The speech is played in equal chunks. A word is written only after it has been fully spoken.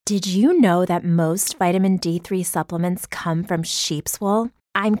Did you know that most vitamin D3 supplements come from sheep's wool?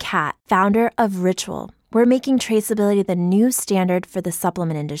 I'm Kat, founder of Ritual. We're making traceability the new standard for the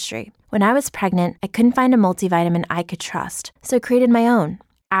supplement industry. When I was pregnant, I couldn't find a multivitamin I could trust, so I created my own.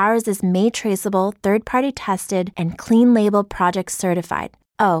 Ours is made traceable, third-party tested, and clean label project certified.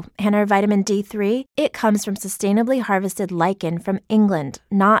 Oh, and our vitamin D3, it comes from sustainably harvested lichen from England,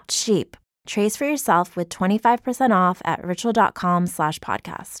 not sheep. Trace for yourself with 25% off at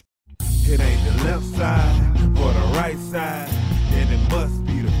ritual.com/podcast. It ain't the left side or the right side, then it must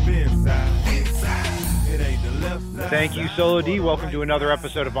be the fin side. It ain't the left side. Thank you, Solo D. Welcome to another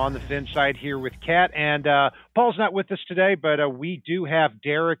episode of On the Fin Side here with Kat. And Paul's not with us today, but we do have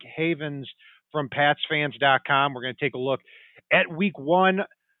Derek Havens from PatsFans.com. We're going to take a look at week one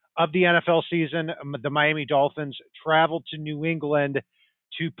of the NFL season. The Miami Dolphins traveled to New England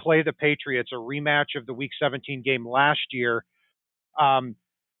to play the Patriots, a rematch of the Week 17 game last year.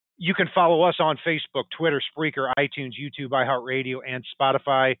 You can follow us on Facebook, Twitter, Spreaker, iTunes, YouTube, iHeartRadio, and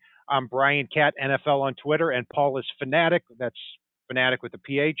Spotify. I'm Brian Cat NFL on Twitter, and Paul is Fanatic. That's Fanatic with a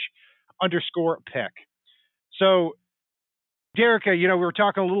PH _pick. So, Derek, we were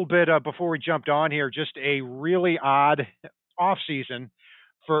talking a little bit before we jumped on here. Just a really odd off season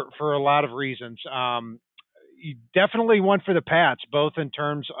for a lot of reasons. Definitely one for the Pats, both in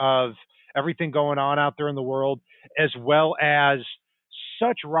terms of everything going on out there in the world, as well as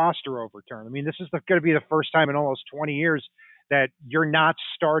such roster overturn. I mean, this is going to be the first time in almost 20 years that you're not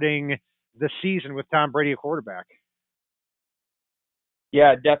starting the season with Tom Brady a quarterback.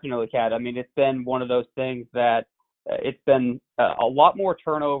 Yeah, definitely, Kat. I mean, it's been one of those things that it's been a lot more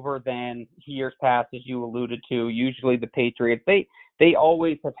turnover than years past, as you alluded to. Usually the Patriots, they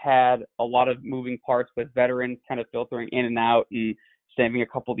always have had a lot of moving parts with veterans kind of filtering in and out and saving a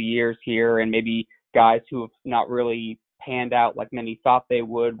couple of years here, and maybe guys who have not really panned out like many thought they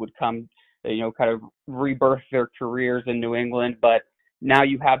would come, kind of rebirth their careers in New England. But now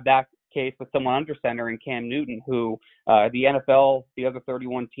you have that case with someone under center in Cam Newton, who the NFL, the other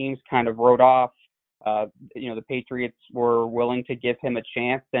 31 teams kind of wrote off. The Patriots were willing to give him a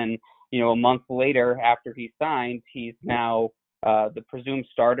chance, and a month later after he signed, he's now the presumed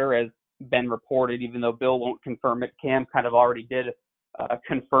starter, as been reported, even though Bill won't confirm it. Cam kind of already did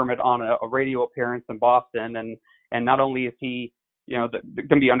confirm it on a radio appearance in Boston, and not only is he going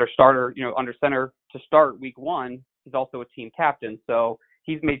to be under center to start week one, he's also a team captain, so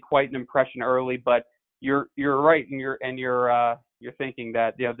he's made quite an impression early. But you're right, and you're thinking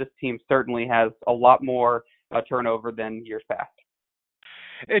that this team certainly has a lot more turnover than years past.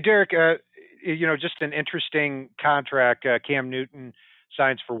 Hey, Derek, just an interesting contract. Cam Newton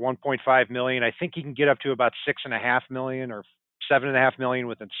signs for $1.5 million. I think he can get up to about $6.5 million or $7.5 million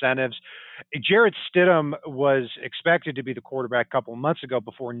with incentives. Jarrett Stidham was expected to be the quarterback a couple of months ago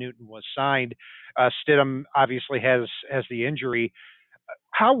before Newton was signed. Stidham obviously has the injury.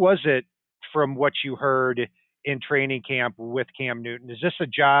 How was it from what you heard in training camp with Cam Newton? Is this a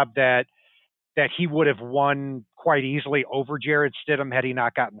job that he would have won quite easily over Jarrett Stidham had he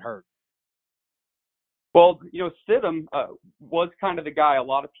not gotten hurt? Well, Stidham was kind of the guy a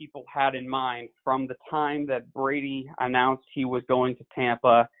lot of people had in mind from the time that Brady announced he was going to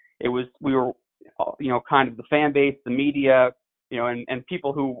Tampa. We were kind of the fan base, the media, and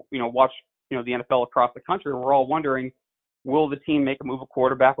people who, watch, the NFL across the country were all wondering, will the team make a move at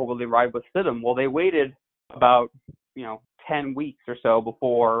quarterback or will they ride with Stidham? Well, they waited about, 10 weeks or so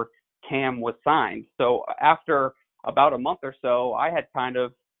before Cam was signed. So after about a month or so, I had kind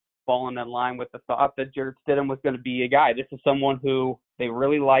of fallen in line with the thought that Jarrett Stidham was going to be a guy. This is someone who they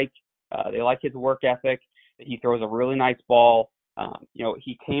really like. They like his work ethic. He throws a really nice ball.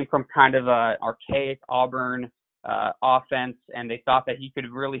 He came from kind of an archaic Auburn offense, and they thought that he could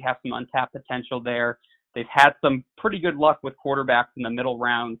really have some untapped potential there. They've had some pretty good luck with quarterbacks in the middle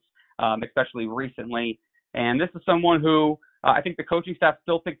rounds, especially recently. And this is someone who I think the coaching staff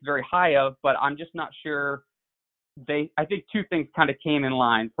still thinks very high of, but I'm just not sure. I think two things kind of came in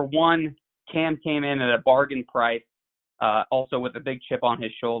line. For one, Cam came in at a bargain price, also with a big chip on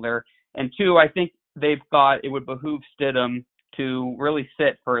his shoulder. And two, I think they've thought it would behoove Stidham to really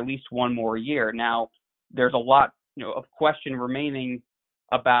sit for at least one more year. Now, there's a lot, of question remaining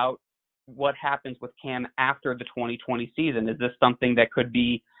about what happens with Cam after the 2020 season. Is this something that could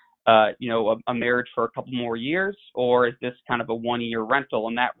be, a marriage for a couple more years, or is this kind of a one-year rental?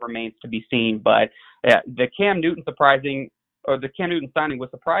 And that remains to be seen. But the Cam Newton signing was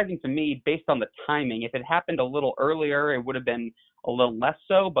surprising to me based on the timing. If it happened a little earlier, it would have been a little less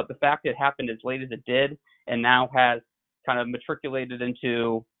so. But the fact it happened as late as it did, and now has kind of matriculated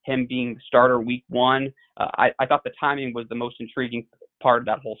into him being the starter week one, I thought the timing was the most intriguing part of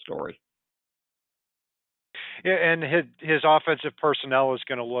that whole story. Yeah, and his offensive personnel is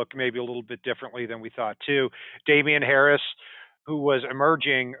going to look maybe a little bit differently than we thought too. Damian Harris, who was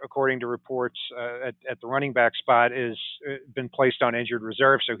emerging according to reports at the running back spot, is been placed on injured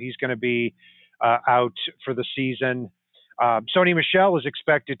reserve, so he's going to be out for the season. Sony Michel is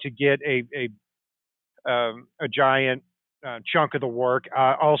expected to get a giant chunk of the work.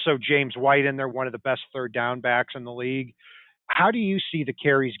 Also, James White in there, one of the best third down backs in the league. How do you see the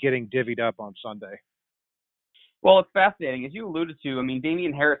carries getting divvied up on Sunday? Well, it's fascinating. As you alluded to, I mean,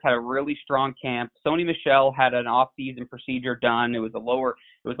 Damian Harris had a really strong camp. Sony Michel had an off-season procedure done. It was a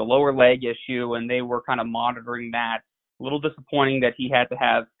lower leg issue, and they were kind of monitoring that. A little disappointing that he had to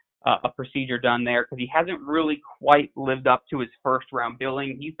have a procedure done there because he hasn't really quite lived up to his first-round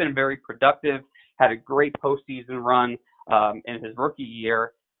billing. He's been very productive, had a great postseason run in his rookie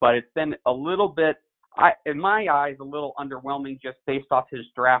year, but it's been a little bit, in my eyes, a little underwhelming just based off his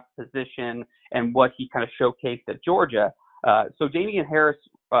draft position and what he kind of showcased at Georgia. So Damian Harris,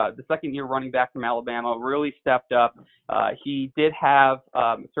 the second-year running back from Alabama, really stepped up. He did have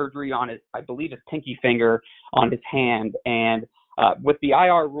surgery on his, I believe, his pinky finger on his hand. And with the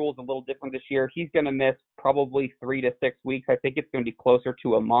IR rules a little different this year, he's going to miss probably 3 to 6 weeks. I think it's going to be closer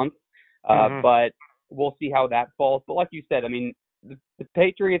to a month. But we'll see how that falls. But like you said, I mean, the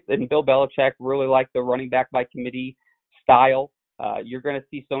Patriots and Bill Belichick really like the running back by committee style. You're going to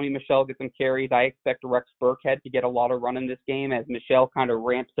see Sony Michel get some carries. I expect Rex Burkhead to get a lot of run in this game as Michel kind of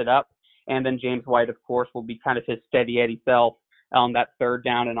ramps it up. And then James White, of course, will be kind of his steady Eddie self on that third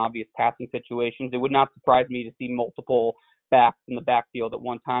down and obvious passing situations. It would not surprise me to see multiple backs in the backfield at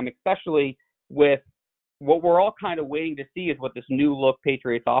one time, especially with what we're all kind of waiting to see is what this new look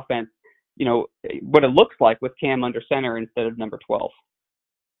Patriots offense, what it looks like with Cam under center instead of number 12.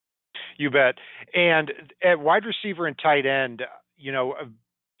 You bet. And at wide receiver and tight end,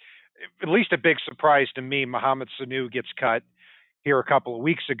 at least a big surprise to me, Mohamed Sanu gets cut here a couple of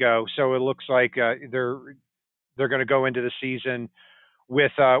weeks ago. So it looks like they're going to go into the season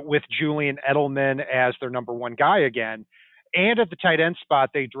with Julian Edelman as their number one guy again. And at the tight end spot,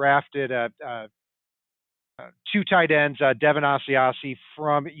 they drafted two tight ends, Devin Asiasi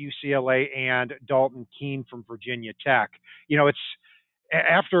from UCLA and Dalton Keene from Virginia Tech.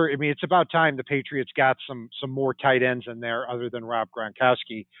 It's about time the Patriots got some more tight ends in there other than Rob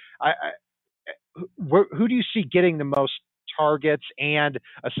Gronkowski. Who do you see getting the most targets? And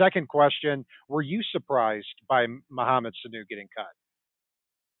a second question, were you surprised by Mohamed Sanu getting cut?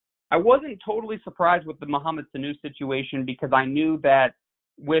 I wasn't totally surprised with the Mohamed Sanu situation because I knew that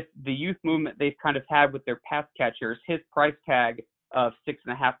with the youth movement they've kind of had with their pass catchers, his price tag of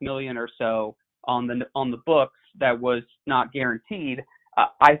 $6.5 million or so on the books that was not guaranteed.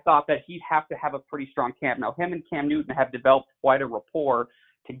 I thought that he'd have to have a pretty strong camp. Now, him and Cam Newton have developed quite a rapport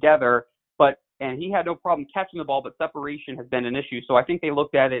together, and he had no problem catching the ball, but separation has been an issue. So I think they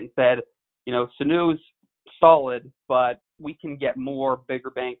looked at it and said, Sanu's solid, but we can get more bigger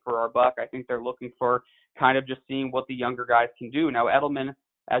bang for our buck. I think they're looking for kind of just seeing what the younger guys can do. Now, Edelman,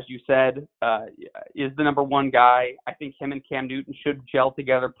 as you said, is the number one guy. I think him and Cam Newton should gel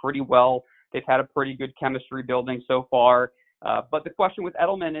together pretty well. They've had a pretty good chemistry building so far. But the question with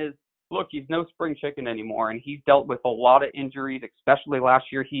Edelman is, look, he's no spring chicken anymore, and he's dealt with a lot of injuries, especially last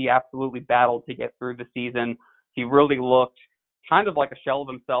year. He absolutely battled to get through the season. He really looked kind of like a shell of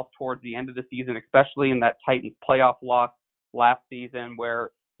himself towards the end of the season, especially in that Titans playoff loss last season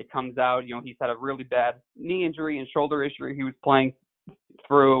where it comes out, he's had a really bad knee injury and shoulder issue he was playing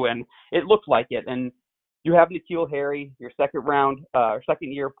through, and it looked like it. And you have N'Keal Harry, your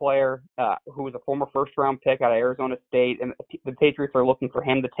second-year player, who was a former first-round pick out of Arizona State, and the Patriots are looking for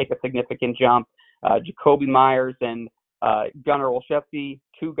him to take a significant jump. Jacoby Myers and Gunnar Olszewski,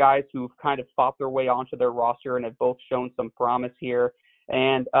 two guys who've kind of fought their way onto their roster and have both shown some promise here.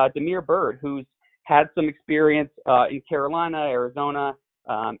 And Damiere Byrd, who's had some experience in Carolina, Arizona,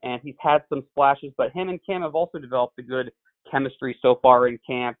 and he's had some splashes, but him and Cam have also developed a good chemistry so far in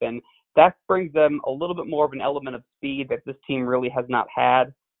camp, and that brings them a little bit more of an element of speed that this team really has not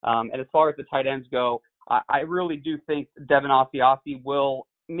had. And as far as the tight ends go, I really do think Devin Asiasi will,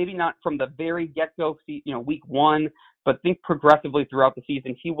 maybe not from the very get-go, week one, but think progressively throughout the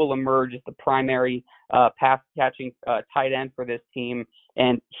season, he will emerge as the primary pass-catching tight end for this team.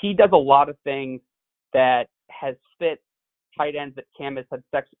 And he does a lot of things that has fit tight ends that Cam has had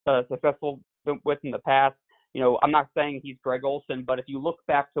successful with in the past. I'm not saying he's Greg Olsen, but if you look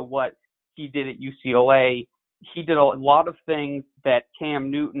back to what he did at UCLA, he did a lot of things that Cam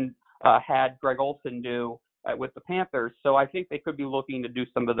Newton had Greg Olsen do with the Panthers. So I think they could be looking to do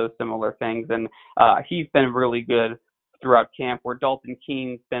some of those similar things. And he's been really good throughout camp, where Dalton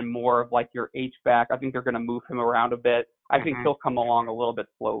Keene's been more of like your H-back. I think they're going to move him around a bit. I think he'll come along a little bit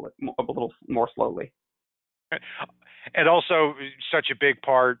slowly, a little more slowly. And also, such a big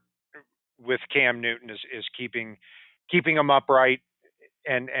part with Cam Newton is keeping him upright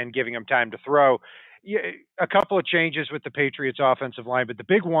and giving him time to throw. Yeah, a couple of changes with the Patriots offensive line, but the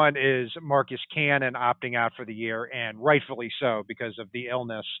big one is Marcus Cannon opting out for the year, and rightfully so because of the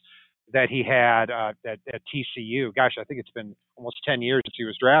illness that he had at TCU. Gosh, I think it's been almost 10 years since he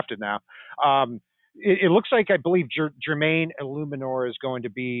was drafted now. It looks like, I believe, Jermaine Illuminor is going to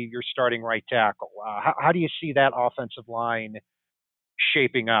be your starting right tackle. How do you see that offensive line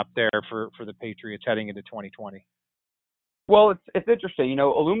shaping up there for the Patriots heading into 2020? Well, it's interesting. You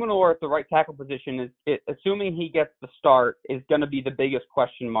know, Illuminor at the right tackle position assuming he gets the start, is going to be the biggest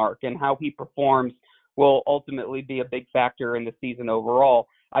question mark, and how he performs will ultimately be a big factor in the season overall.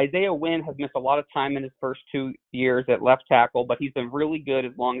 Isaiah Wynn has missed a lot of time in his first 2 years at left tackle, but he's been really good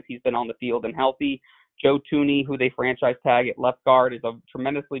as long as he's been on the field and healthy. Joe Tooney, who they franchise tag at left guard, is a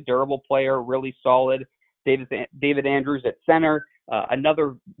tremendously durable player, really solid. David Andrews at center,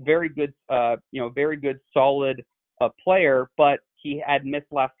 another very good, solid player, but he had missed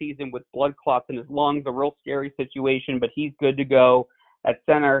last season with blood clots in his lungs, a real scary situation, but he's good to go at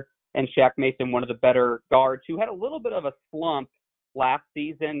center. And Shaq Mason, one of the better guards, who had a little bit of a slump last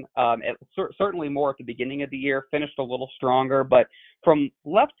season, certainly more at the beginning of the year, finished a little stronger, but from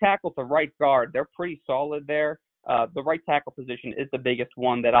left tackle to right guard, they're pretty solid there. The right tackle position is the biggest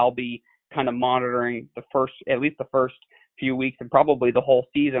one that I'll be kind of monitoring at least the first few weeks and probably the whole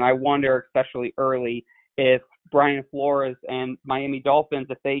season. I wonder, especially early, if Brian Flores and Miami Dolphins,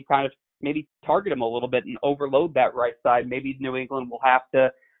 if they kind of maybe target him a little bit and overload that right side, maybe New England will have to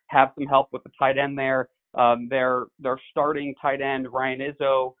have some help with the tight end there. Their starting tight end, Ryan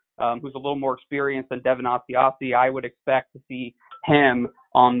Izzo, who's a little more experienced than Devin Asiasi, I would expect to see him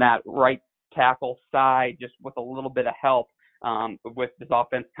on that right tackle side just with a little bit of help with this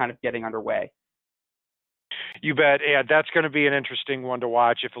offense kind of getting underway. You bet. Yeah, that's going to be an interesting one to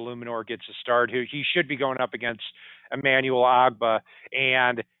watch if Illuminor gets a start. He should be going up against Emmanuel Agba.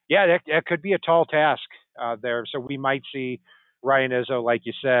 And, yeah, that could be a tall task there. So we might see Ryan Izzo, like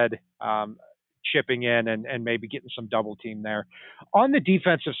you said, chipping in and maybe getting some double team there. On the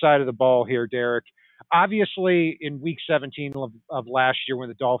defensive side of the ball here, Derek, obviously in week 17 of last year when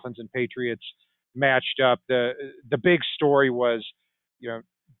the Dolphins and Patriots matched up, the big story was,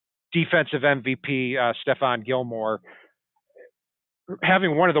 defensive MVP Stephon Gilmore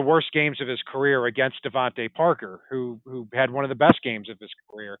having one of the worst games of his career against Devontae Parker, who had one of the best games of his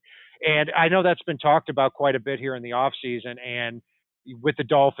career. And I know that's been talked about quite a bit here in the offseason and with the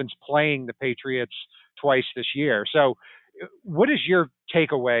Dolphins playing the Patriots twice this year. So what is your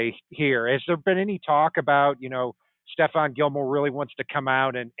takeaway here? Has there been any talk about, Stephon Gilmore really wants to come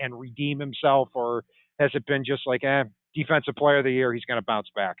out and redeem himself, or has it been just like, defensive player of the year, he's going to bounce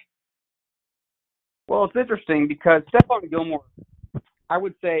back? Well, it's interesting because Stephon Gilmore, I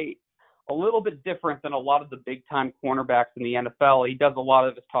would say, a little bit different than a lot of the big-time cornerbacks in the NFL. He does a lot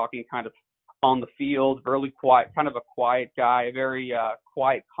of his talking kind of on the field, really quiet, kind of a quiet guy, very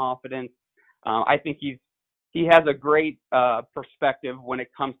quiet confidence. I think he has a great perspective when it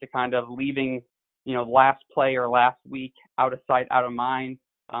comes to kind of leaving, last play or last week out of sight, out of mind.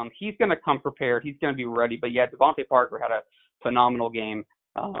 He's going to come prepared. He's going to be ready. But, yeah, Devontae Parker had a phenomenal game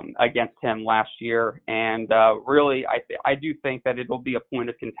against him last year. And really, I do think that it'll be a point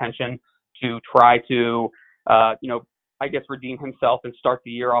of contention to try to, redeem himself and start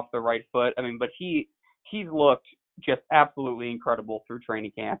the year off the right foot. I mean, but he's looked just absolutely incredible through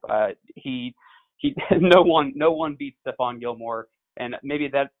training camp. He no one beats Stephon Gilmore, and maybe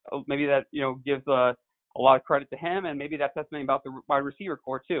that gives a lot of credit to him, and maybe that says something about the wide receiver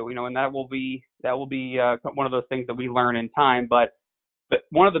core too. And that will be one of those things that we learn in time. But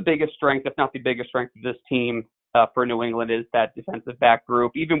one of the biggest strengths, if not the biggest strength of this team for New England, is that defensive back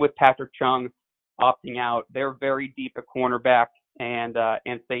group. Even with Patrick Chung opting out, they're very deep at cornerback and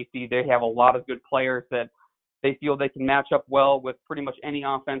safety. They have a lot of good players that they feel they can match up well with pretty much any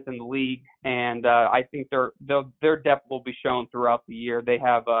offense in the league. And I think their depth will be shown throughout the year. They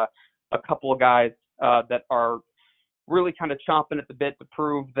have a couple of guys that are really kind of chomping at the bit to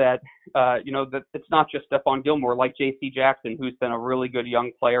prove that, that it's not just Stephon Gilmore, like J.C. Jackson, who's been a really good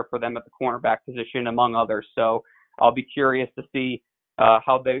young player for them at the cornerback position, among others. So I'll be curious to see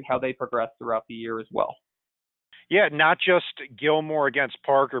how they progress throughout the year as well. Yeah, not just Gilmore against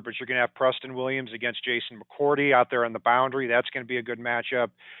Parker, but you're going to have Preston Williams against Jason McCourty out there on the boundary. That's going to be a good matchup.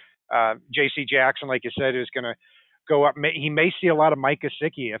 J.C. Jackson, like you said, is going to go up. He may see a lot of Mike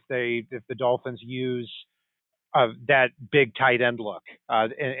Gesicki if the Dolphins use that big tight end look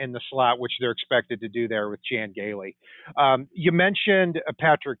in the slot, which they're expected to do there with Chan Gailey. You mentioned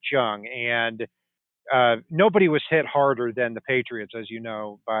Patrick Chung, and nobody was hit harder than the Patriots, as you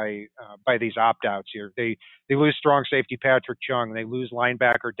know, by these opt outs here. They lose strong safety Patrick Chung, and they lose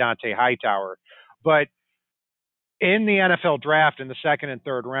linebacker Dante Hightower, but in the NFL draft in the second and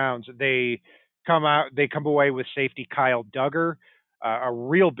third rounds, they come away with safety Kyle Duggar, a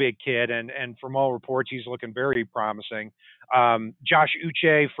real big kid, and from all reports, he's looking very promising. Josh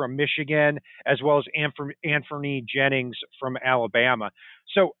Uche from Michigan, as well as Anthony Jennings from Alabama.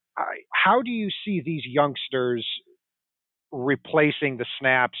 So, how do you see these youngsters replacing the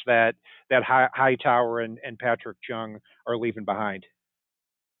snaps that Hightower and Patrick Chung are leaving behind?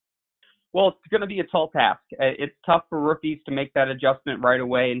 Well, it's going to be a tall task. It's tough for rookies to make that adjustment right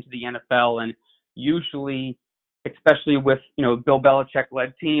away into the NFL, and usually, especially with Bill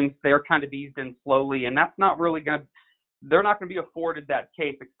Belichick-led teams, they're kind of eased in slowly, and that's not really going to. They're not going to be afforded that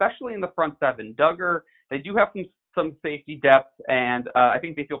case, especially in the front seven. Duggar, they do have some safety depth, and I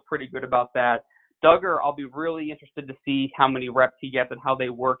think they feel pretty good about that. Duggar, I'll be really interested to see how many reps he gets and how they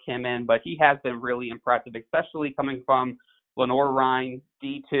work him in, but he has been really impressive, especially coming from Lenoir-Rhyne,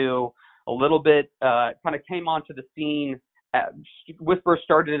 D2. A little bit, kind of came onto the scene. Whispers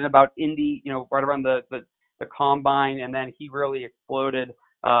started in about Indy, right around the combine, and then he really exploded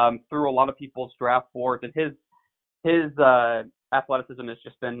through a lot of people's draft boards. And his athleticism has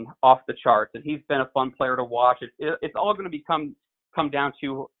just been off the charts, and he's been a fun player to watch. It's all going to come down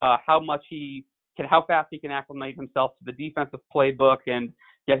to how fast he can acclimate himself to the defensive playbook and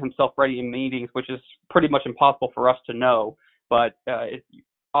get himself ready in meetings, which is pretty much impossible for us to know. But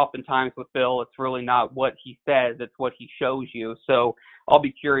oftentimes with Bill, it's really not what he says, it's what he shows you. So I'll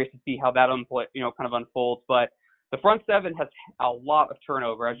be curious to see how that kind of unfolds. But the front seven has a lot of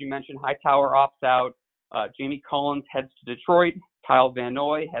turnover. As you mentioned, Hightower opts out. Jamie Collins heads to Detroit. Kyle Van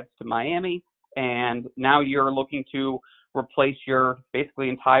Noy heads to Miami. And now you're looking to replace your basically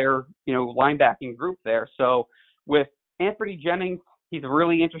entire, linebacking group there. So with Anthony Jennings, he's a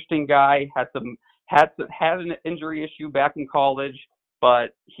really interesting guy. Had an injury issue back in college,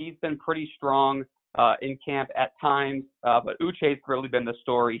 but he's been pretty strong in camp at times. But Uche's really been the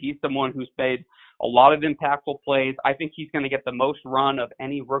story. He's someone who's made a lot of impactful plays. I think he's going to get the most run of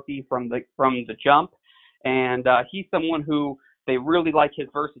any rookie from the jump. And he's someone who they really like his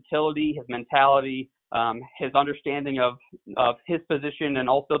versatility, his mentality, his understanding of his position and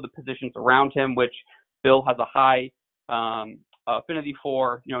also the positions around him, which Bill has a high affinity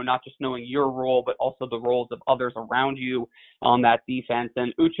for, not just knowing your role, but also the roles of others around you on that defense.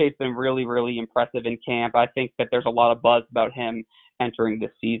 And Uche's been really, really impressive in camp. I think that there's a lot of buzz about him entering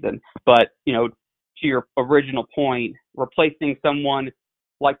this season. But, to your original point, replacing someone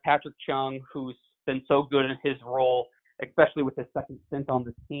like Patrick Chung, who's been so good in his role, especially with his second stint on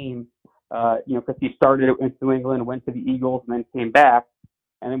the team, because he started in New England, went to the Eagles, and then came back.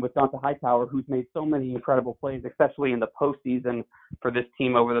 And then with Dante Hightower, who's made so many incredible plays, especially in the postseason for this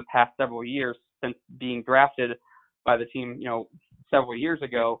team over the past several years since being drafted by the team, several years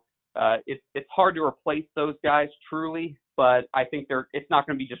ago. It's hard to replace those guys truly, but I think it's not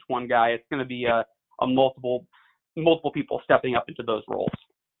going to be just one guy. It's going to be a multiple people stepping up into those roles.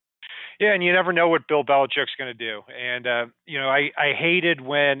 Yeah, and you never know what Bill Belichick's going to do. And, I hated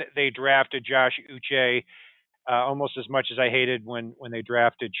when they drafted Josh Uche almost as much as I hated when they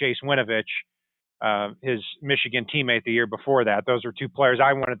drafted Chase Winovich, his Michigan teammate the year before that. Those are two players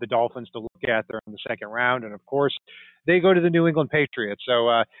I wanted the Dolphins to look at there in the second round. And, of course, they go to the New England Patriots.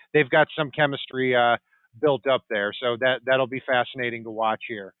 So they've got some chemistry built up there. So that'll be fascinating to watch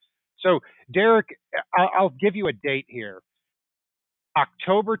here. So, Derek, I'll give you a date here.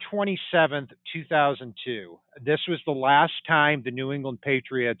 October 27th, 2002. This was the last time the New England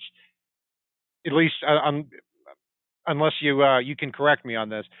Patriots, at least unless you can correct me on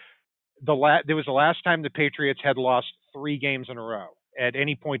this, there was the last time the Patriots had lost 3 games in a row at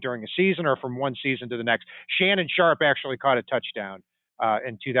any point during a season or from one season to the next. Shannon Sharp actually caught a touchdown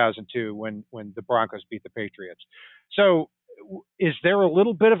in 2002 when the Broncos beat the Patriots. So is there a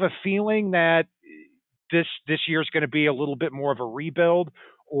little bit of a feeling that this year's going to be a little bit more of a rebuild,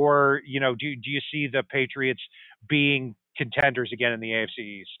 or do you see the Patriots being contenders again in the AFC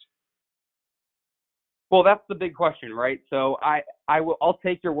East? Well, that's the big question, right? So I'll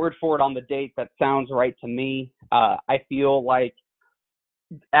take your word for it on the date. That sounds right to me. I feel like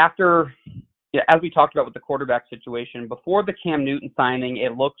after, as we talked about with the quarterback situation, before the Cam Newton signing,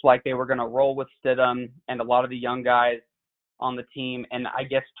 it looked like they were going to roll with Stidham and a lot of the young guys on the team, and I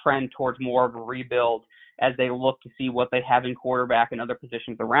guess trend towards more of a rebuild as they look to see what they have in quarterback and other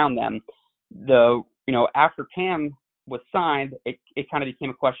positions around them. The after Cam was signed, it kind of became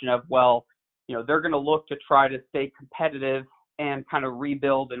a question of, well, they're going to look to try to stay competitive and kind of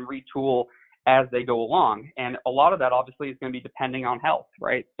rebuild and retool as they go along. And a lot of that obviously is going to be depending on health,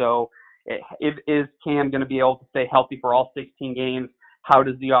 right? So is Cam going to be able to stay healthy for all 16 games? How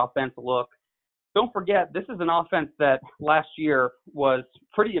does the offense look? Don't forget, this is an offense that last year was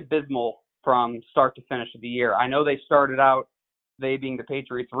pretty abysmal from start to finish of the year. I know they started out, they being the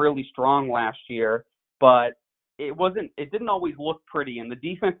Patriots, really strong last year, but it didn't always look pretty. And the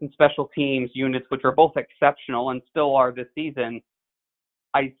defense and special teams units, which are both exceptional and still are this season,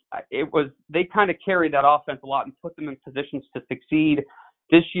 they kind of carried that offense a lot and put them in positions to succeed.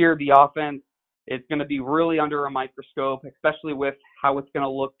 This year, the offense is going to be really under a microscope, especially with how it's going to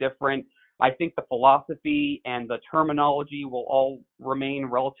look different. I think the philosophy and the terminology will all remain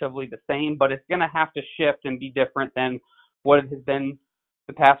relatively the same, but it's going to have to shift and be different than what it has been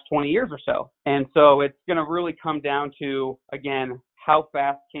the past 20 years or so. And so it's going to really come down to, again, how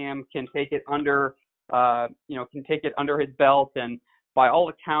fast Cam can take it under, his belt. And by all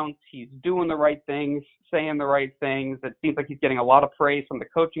accounts, he's doing the right things, saying the right things. It seems like he's getting a lot of praise from the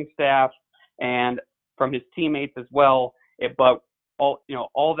coaching staff and from his teammates as well. But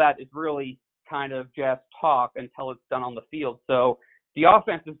all that is really kind of just talk until it's done on the field. So the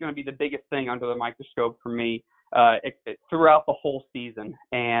offense is going to be the biggest thing under the microscope for me throughout the whole season.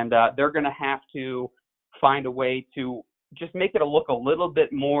 And they're going to have to find a way to just make it look a little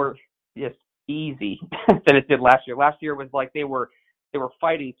bit more just easy than it did last year. Last year was like they were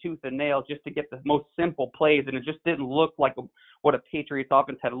fighting tooth and nail just to get the most simple plays, and it just didn't look like what a Patriots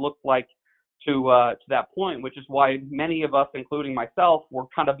offense had looked like to that point, which is why many of us, including myself, were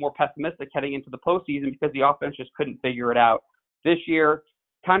kind of more pessimistic heading into the postseason because the offense just couldn't figure it out. This year,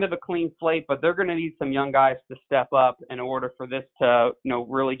 kind of a clean slate, but they're going to need some young guys to step up in order for this to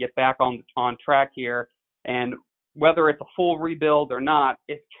really get back on track here. And whether it's a full rebuild or not,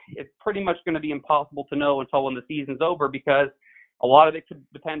 it's pretty much going to be impossible to know until when the season's over, because a lot of it could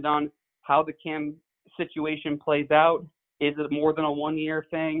depend on how the Cam situation plays out. Is it more than a one-year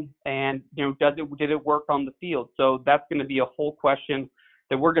thing? And, did it work on the field? So that's going to be a whole question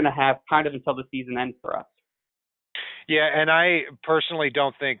that we're going to have kind of until the season ends for us. Yeah, and I personally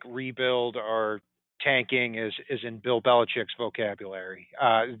don't think rebuild or tanking is in Bill Belichick's vocabulary.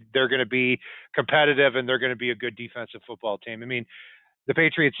 They're going to be competitive, and they're going to be a good defensive football team. I mean, the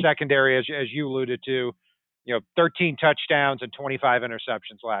Patriots secondary, as you alluded to, 13 touchdowns and 25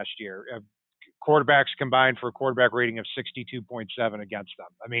 interceptions last year. Quarterbacks combined for a quarterback rating of 62.7 against them.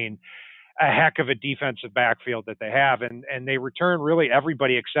 I mean, a heck of a defensive backfield that they have, and they return really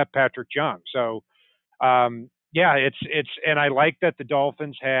everybody except Patrick Chung. So, it's and I like that the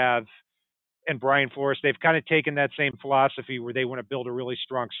Dolphins have, and Brian Flores, they've kind of taken that same philosophy where they want to build a really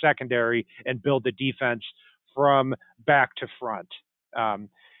strong secondary and build the defense from back to front.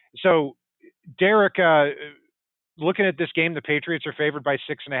 So, Derek, looking at this game, the Patriots are favored by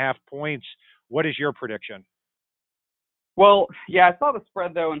 6.5 points. What is your prediction? Well, yeah, I saw the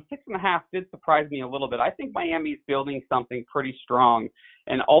spread, though, and 6.5 did surprise me a little bit. I think Miami's building something pretty strong,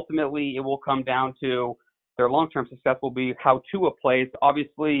 and ultimately it will come down to their long-term success will be how Tua plays.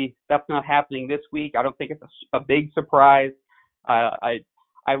 Obviously, that's not happening this week. I don't think it's a big surprise. I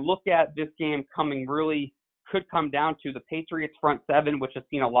look at this game could come down to the Patriots front seven, which has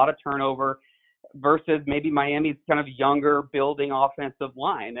seen a lot of turnover, versus maybe Miami's kind of younger building offensive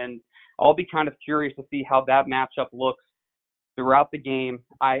line. And I'll be kind of curious to see how that matchup looks throughout the game.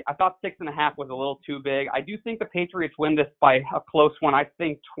 I thought 6.5 was a little too big. I do think the Patriots win this by a close one. I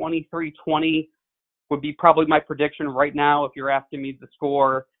think 23-20 would be probably my prediction right now if you're asking me the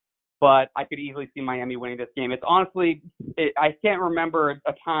score, but I could easily see Miami winning this game. It's honestly, I can't remember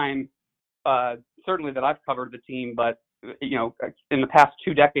a time, certainly that I've covered the team, but in the past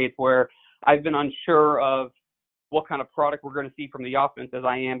 2 decades where I've been unsure of what kind of product we're going to see from the offense as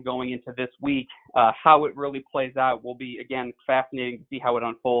I am going into this week. How it really plays out will be, again, fascinating to see how it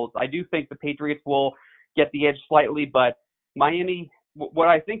unfolds. I do think the Patriots will get the edge slightly, but Miami, what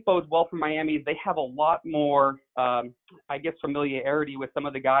I think bodes well for Miami is they have a lot more, familiarity with some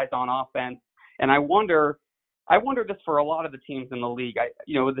of the guys on offense. And I wonder this for a lot of the teams in the league.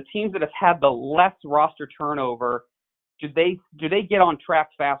 The teams that have had the less roster turnover, do they get on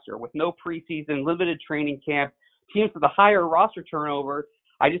track faster with no preseason, limited training camp? Teams with a higher roster turnover,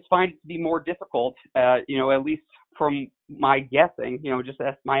 I just find it to be more difficult, at least from my guessing, just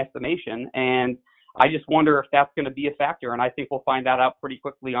as my estimation. And I just wonder if that's going to be a factor. And I think we'll find that out pretty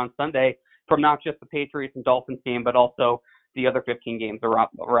quickly on Sunday from not just the Patriots and Dolphins game, but also the other 15 games around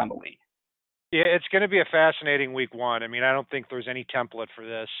the league. Yeah, it's going to be a fascinating week one. I mean, I don't think there's any template for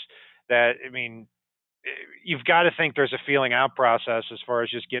this. you've got to think there's a feeling out process as far as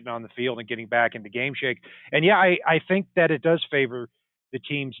just getting on the field and getting back into game shape. And yeah, I think that it does favor the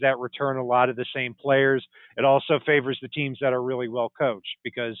teams that return a lot of the same players. It also favors the teams that are really well coached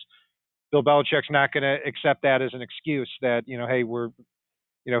because Bill Belichick's not going to accept that as an excuse that, hey, we're,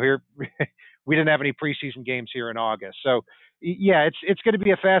 here, we didn't have any preseason games here in August. So yeah, it's going to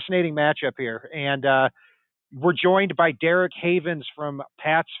be a fascinating matchup here. And we're joined by Derek Havens from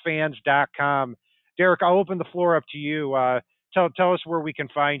PatsFans.com. Derek, I'll open the floor up to you. Tell us where we can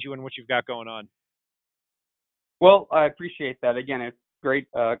find you and what you've got going on. Well, I appreciate that. Again, it's great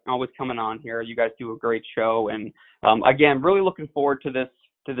always coming on here. You guys do a great show. And again, really looking forward to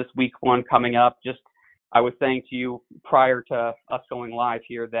this week one coming up. Just I was saying to you prior to us going live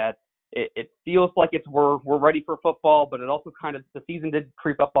here that it feels like we're ready for football, but it also kind of the season did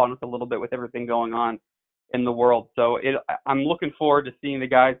creep up on us a little bit with everything going on in the world. So I'm looking forward to seeing the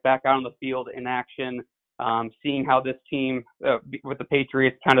guys back out on the field in action, seeing how this team with the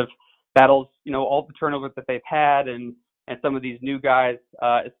Patriots kind of battles, all the turnovers that they've had and some of these new guys.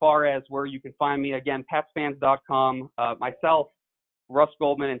 As far as where you can find me, again, PatsFans.com, myself, Russ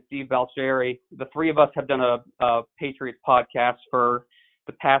Goldman, and Steve Balcheri. The three of us have done a Patriots podcast for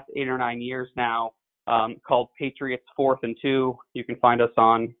the past 8 or 9 years now, called Patriots 4th and 2. You can find us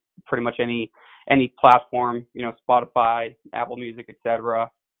on pretty much any platform, Spotify, Apple Music, etc.,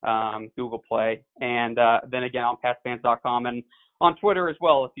 Google Play, and then again on PatsFans.com and on Twitter as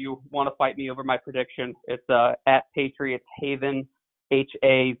well. If you want to fight me over my prediction, it's at Patriots Haven, HAV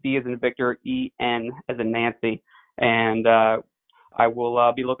as in Victor, EN as in Nancy, and I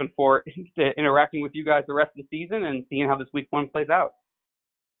will be looking forward to interacting with you guys the rest of the season and seeing how this week one plays out.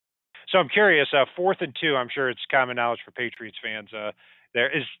 So I'm curious, 4th and 2. I'm sure it's common knowledge for Patriots fans.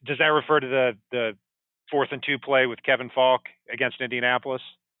 Does that refer to the 4th and 2 play with Kevin Falk against Indianapolis?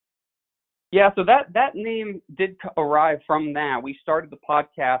 Yeah, so that name did arrive from that. We started the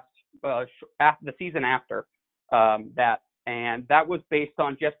podcast after the season after that, and that was based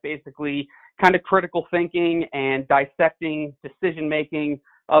on just basically kind of critical thinking and dissecting decision making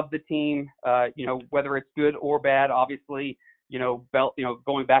of the team. Whether it's good or bad. Obviously,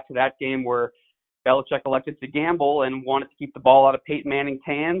 going back to that game where Belichick elected to gamble and wanted to keep the ball out of Peyton Manning's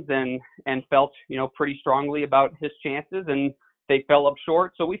hands and felt, pretty strongly about his chances, and they fell up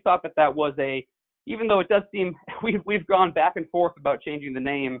short. So we thought that was even though it does seem we've gone back and forth about changing the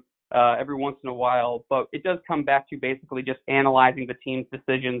name every once in a while, but it does come back to basically just analyzing the team's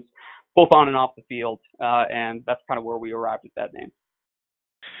decisions both on and off the field, and that's kind of where we arrived at that name.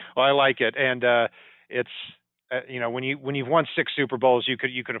 Well, I like it, and it's when you've won 6 Super Bowls, you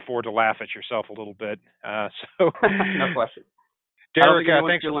could afford to laugh at yourself a little bit. So no question. Derek,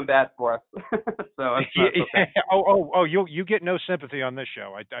 thanks for feeling bad for us. So okay. Oh, you get no sympathy on this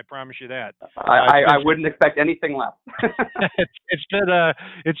show. I promise you that. I wouldn't expect anything less.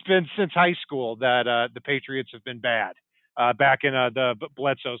 It's been since high school that the Patriots have been bad. Back in the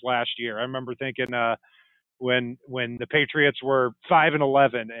Bledsoes last year, I remember thinking when the Patriots were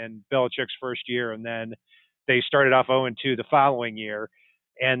 5-11 in Belichick's first year, and then they started off 0-2 the following year,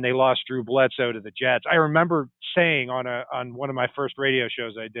 and they lost Drew Bledsoe to the Jets. I remember saying on one of my first radio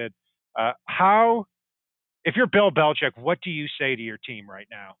shows I did, if you're Bill Belichick, what do you say to your team right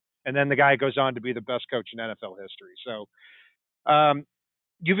now? And then the guy goes on to be the best coach in NFL history. So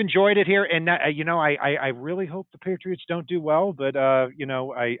you've enjoyed it here, and I really hope the Patriots don't do well, but they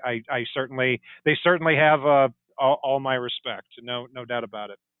certainly have all my respect. No doubt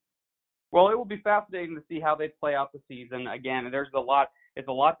about it. Well, it will be fascinating to see how they play out the season. Again, it's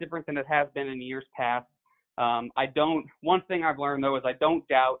a lot different than it has been in years past. One thing I've learned though is I don't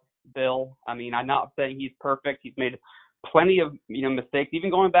doubt Bill. I mean, I'm not saying he's perfect. He's made plenty of mistakes, even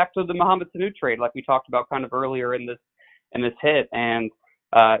going back to the Mohamed Sanu trade, like we talked about kind of earlier in this hit. And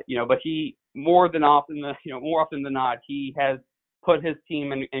but he more often than not, he has put his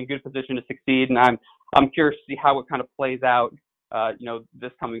team in good position to succeed. And I'm curious to see how it kind of plays out,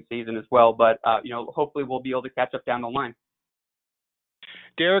 this coming season as well. But hopefully we'll be able to catch up down the line.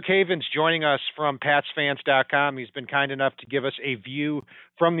 Derek Havens joining us from PatsFans.com. He's been kind enough to give us a view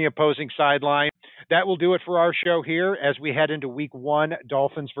from the opposing sideline. That will do it for our show here as we head into week one,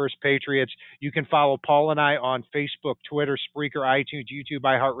 Dolphins versus Patriots. You can follow Paul and I on Facebook, Twitter, Spreaker, iTunes, YouTube,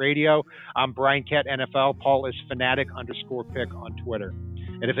 iHeartRadio. I'm Brian Kett, NFL. Paul is Fanatic_Pick on Twitter.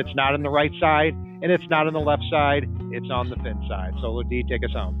 And if it's not on the right side and it's not on the left side, it's on the fin side. Solo D, take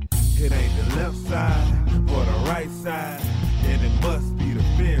us home. It ain't the left side or the right side, and it must be the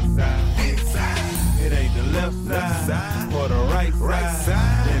fin side. Inside. It ain't the left side or the right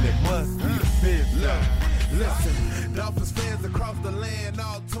side, and it must be the fin side. Listen, Dolphins fans across the land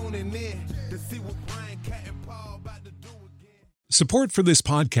all tuning in to see what Brian Support for this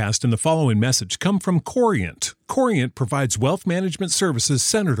podcast and the following message come from Corient. Corient provides wealth management services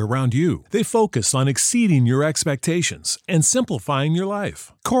centered around you. They focus on exceeding your expectations and simplifying your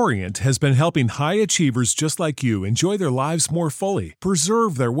life. Corient has been helping high achievers just like you enjoy their lives more fully,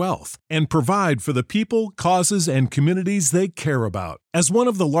 preserve their wealth, and provide for the people, causes, and communities they care about. As one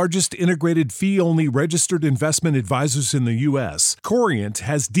of the largest integrated fee-only registered investment advisors in the U.S., Corient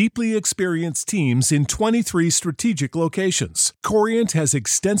has deeply experienced teams in 23 strategic locations. Corient has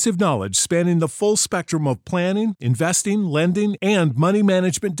extensive knowledge spanning the full spectrum of planning, investing, lending, and money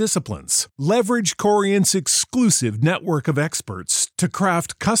management disciplines. Leverage Corient's exclusive network of experts to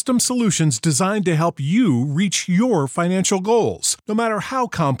craft custom solutions designed to help you reach your financial goals, no matter how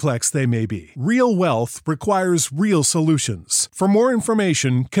complex they may be. Real wealth requires real solutions. For more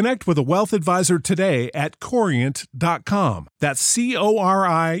information, connect with a wealth advisor today at Corient.com. That's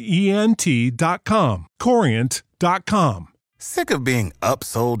Corient.com. Corient.com. Sick of being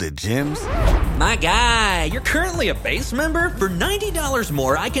upsold at gyms? My guy, you're currently a base member? For $90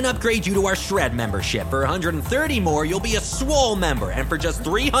 more, I can upgrade you to our Shred membership. For $130 more, you'll be a Swole member. And for just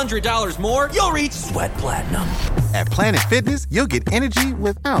 $300 more, you'll reach Sweat Platinum. At Planet Fitness, you'll get energy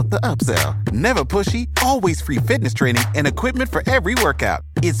without the upsell. Never pushy, always free fitness training and equipment for every workout.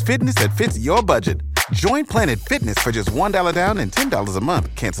 It's fitness that fits your budget. Join Planet Fitness for just $1 down and $10 a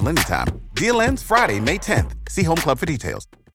month. Cancel anytime. Deal ends Friday, May 10th. See Home Club for details.